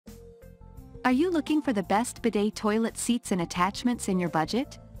Are you looking for the best bidet toilet seats and attachments in your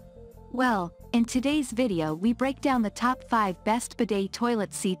budget? Well, in today's video we break down the top 5 best bidet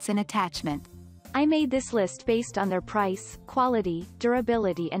toilet seats and attachment. I made this list based on their price, quality,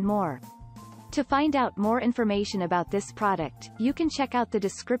 durability and more. To find out more information about this product, you can check out the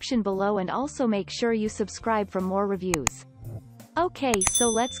description below and also make sure you subscribe for more reviews. Okay, so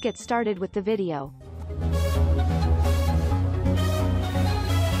let's get started with the video.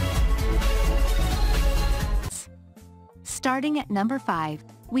 Starting at number 5,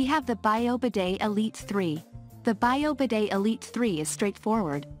 we have the Bidet Elite3. The Bidet Elite3 is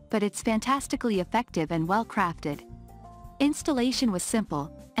straightforward, but it's fantastically effective and well crafted. Installation was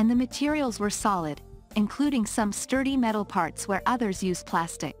simple, and the materials were solid, including some sturdy metal parts where others use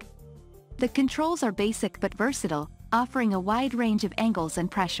plastic. The controls are basic but versatile, offering a wide range of angles and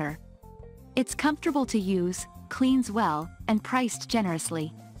pressure. It's comfortable to use, cleans well, and priced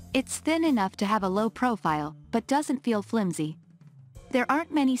generously. It's thin enough to have a low profile, but doesn't feel flimsy. There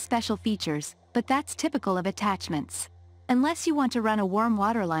aren't many special features, but that's typical of attachments. Unless you want to run a warm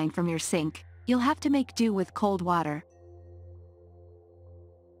water line from your sink, you'll have to make do with cold water.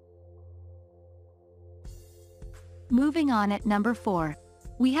 Moving on at number 4,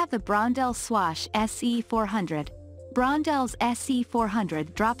 we have the Brondell Swash SE400. Brondell's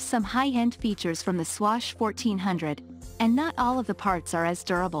SE400 drops some high-end features from the Swash 1400, and not all of the parts are as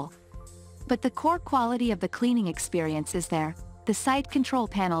durable. But the core quality of the cleaning experience is there. The side control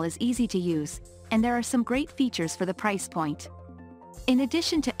panel is easy to use, and there are some great features for the price point. In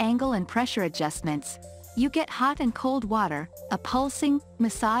addition to angle and pressure adjustments, you get hot and cold water, a pulsing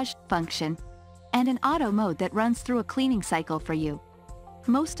massage function, and an auto mode that runs through a cleaning cycle for you.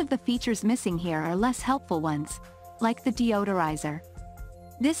 Most of the features missing here are less helpful ones, like the deodorizer.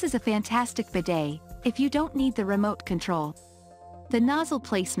 This is a fantastic bidet if you don't need the remote control. The nozzle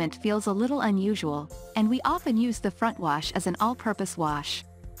placement feels a little unusual, and we often use the front wash as an all-purpose wash.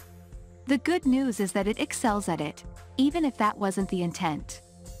 The good news is that it excels at it, even if that wasn't the intent.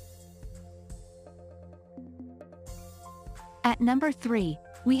 At number 3,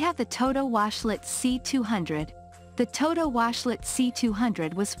 we have the Toto Washlet C200. The Toto Washlet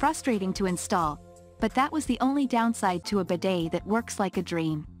C200 was frustrating to install, but that was the only downside to a bidet that works like a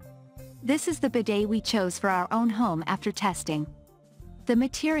dream. This is the bidet we chose for our own home after testing. The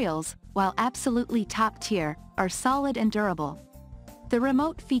materials, while absolutely top tier, are solid and durable. The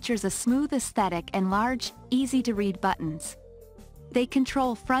remote features a smooth aesthetic and large, easy-to-read buttons. They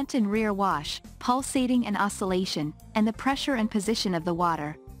control front and rear wash, pulsating and oscillation, and the pressure and position of the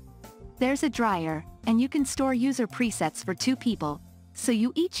water. There's a dryer, and you can store user presets for 2 people, so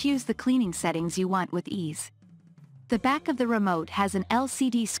you each use the cleaning settings you want with ease. The back of the remote has an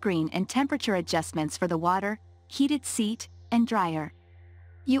LCD screen and temperature adjustments for the water, heated seat, and dryer.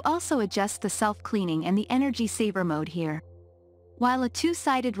 You also adjust the self-cleaning and the energy saver mode here. While a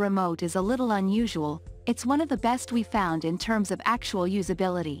 2-sided remote is a little unusual, it's one of the best we found in terms of actual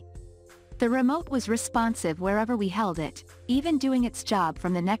usability. The remote was responsive wherever we held it, even doing its job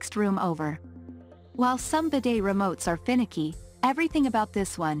from the next room over. While some bidet remotes are finicky, everything about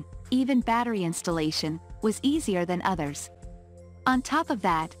this one, even battery installation, was easier than others. On top of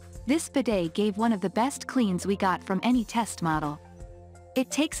that, this bidet gave one of the best cleans we got from any test model. It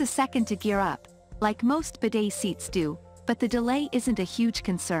takes a second to gear up, like most bidet seats do, but the delay isn't a huge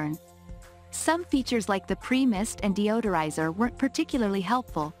concern. Some features like the pre-mist and deodorizer weren't particularly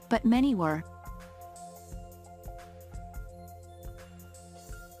helpful, but many were.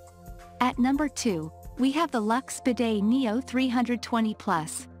 At number 2, we have the Luxe Bidet Neo 320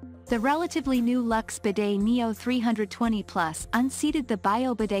 Plus. The relatively new Luxe Bidet Neo 320 Plus unseated the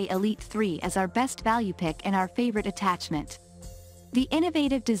Bidet Elite3 as our best value pick and our favorite attachment. The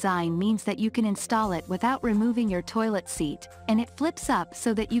innovative design means that you can install it without removing your toilet seat, and it flips up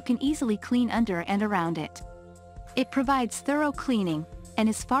so that you can easily clean under and around it. It provides thorough cleaning, and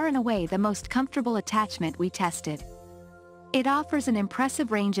is far and away the most comfortable attachment we tested. It offers an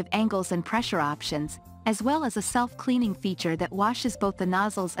impressive range of angles and pressure options, as well as a self-cleaning feature that washes both the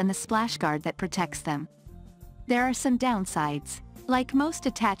nozzles and the splash guard that protects them. There are some downsides. Like most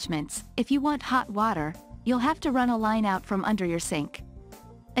attachments, if you want hot water, you'll have to run a line out from under your sink.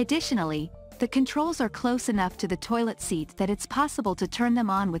 Additionally, the controls are close enough to the toilet seat that it's possible to turn them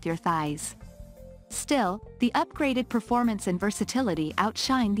on with your thighs. Still, the upgraded performance and versatility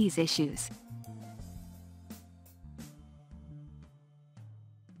outshine these issues.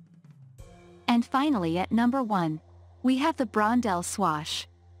 And finally at number 1, we have the Brondell Swash.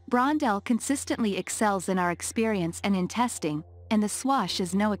 Brondell consistently excels in our experience and in testing, and the Swash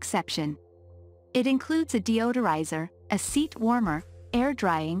is no exception. It includes a deodorizer, a seat warmer, air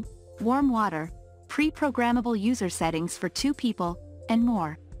drying, warm water, pre-programmable user settings for 2 people, and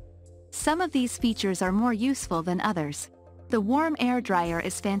more. Some of these features are more useful than others. The warm air dryer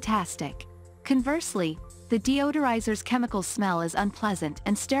is fantastic. Conversely, the deodorizer's chemical smell is unpleasant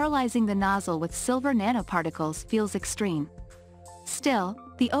and sterilizing the nozzle with silver nanoparticles feels extreme. Still,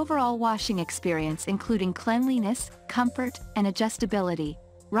 the overall washing experience including cleanliness, comfort, and adjustability,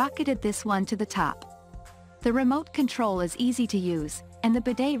 rocketed this one to the top. The remote control is easy to use, and the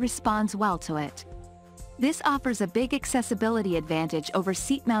bidet responds well to it. This offers a big accessibility advantage over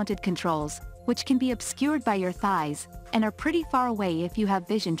seat-mounted controls, which can be obscured by your thighs, and are pretty far away if you have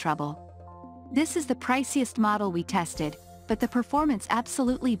vision trouble. This is the priciest model we tested, but the performance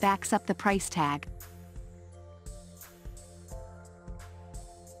absolutely backs up the price tag.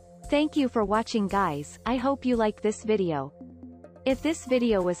 Thank you for watching guys, I hope you like this video. If this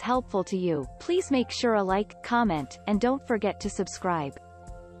video was helpful to you, please make sure a like, comment, and don't forget to subscribe.